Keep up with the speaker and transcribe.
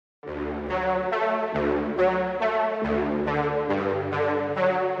I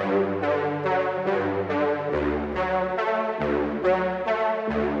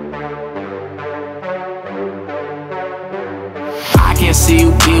can't see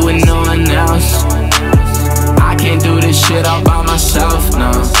you be with no one else. I can't do this shit all by myself,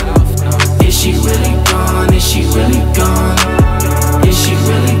 no. Is she really gone? Is she really gone? Is she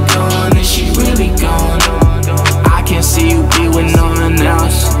really gone? Is she really gone? I can't see you be with no one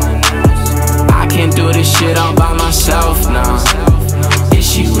else. I can't do this shit all by myself, no. Is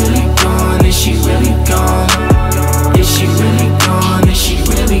she really gone? Is she really gone? Is she really gone? Is she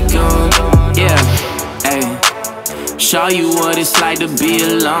really gone? Yeah, ayy. Show you what it's like to be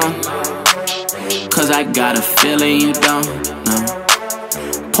alone, cause I got a feeling you don't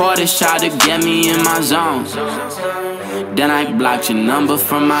know. Pour this shot to get me in my zone. Then I blocked your number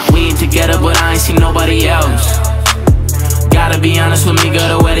from my... We ain't together but I ain't seen nobody else. Gotta be honest with me,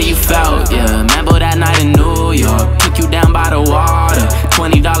 girl, the way that you felt. Yeah, remember that night in New York? Took you down by the water,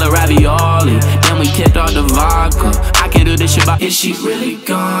 $20 ravioli. Then we tipped off the vodka. I can't do this shit by... Is she really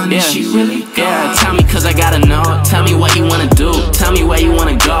gone? Is she really gone? Yeah, tell me cause I gotta know. Tell me what you wanna do. Tell me where you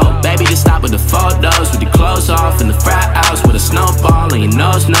wanna go. Baby, just stop with the photos, with your clothes off in the frat house with a snowball and your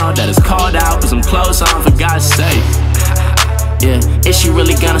nose know that it's cold out with some clothes on, for God's sake. Yeah, is she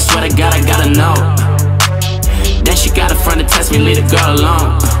really gonna? Swear to God, I gotta know. Then she got a friend to test me, leave the girl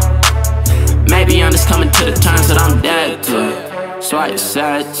alone. Maybe I'm just coming to the terms that I'm dead to it. So I just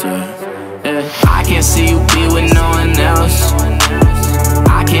said to her, yeah. I can't see you be with no one else.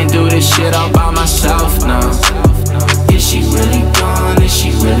 I can't do this shit all by myself, no. Is she really gone? Is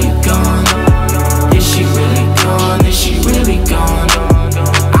she really gone? Is she really gone? Is she really gone?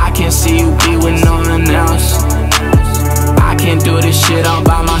 I can't see you be with no one else. I can't do this shit all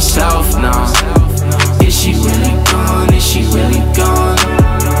by myself, no. Is she really gone? Is she really gone?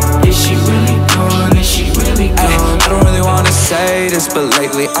 Is she really gone? Is she really gone? I don't really wanna say this, but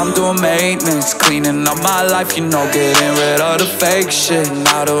lately I'm doing maintenance, cleaning up my life, you know, getting rid of the fake shit. And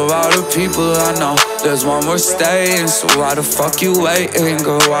out of all the people I know, there's one worth staying. So why the fuck you waiting,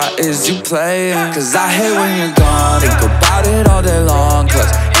 girl? Why is you playing? Cause I hate when you're gone, think about it all day long.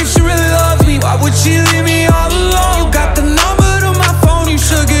 Cause if she really loves me, why would she leave me all alone? You got the number to my phone, you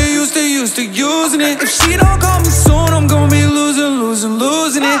should get used to using it. If she don't call me soon, I'm gonna be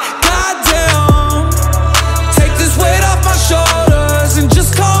losing it. Goddamn, take this weight off my shoulders and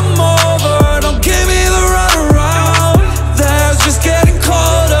just come over. Don't give me the runaround. There's just getting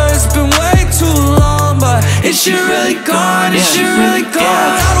colder. It's been way too long, but is she really gone? Is she really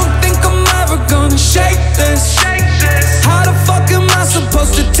gone? I don't think I'm ever gonna shake this. How the fuck am I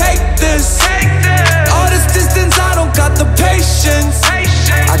supposed to take this? All this distance, I don't got the patience.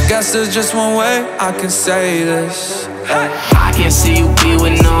 I guess there's just one way I can say this. I can't see you be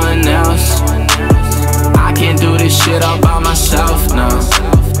with no one else. I can't do this shit all by myself, no.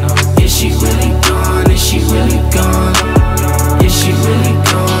 Is she really gone? Is she really gone? Is she really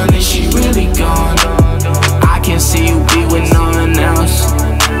gone? Is she really gone? I can't see you be with no one else.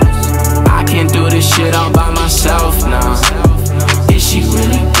 I can't do this shit all by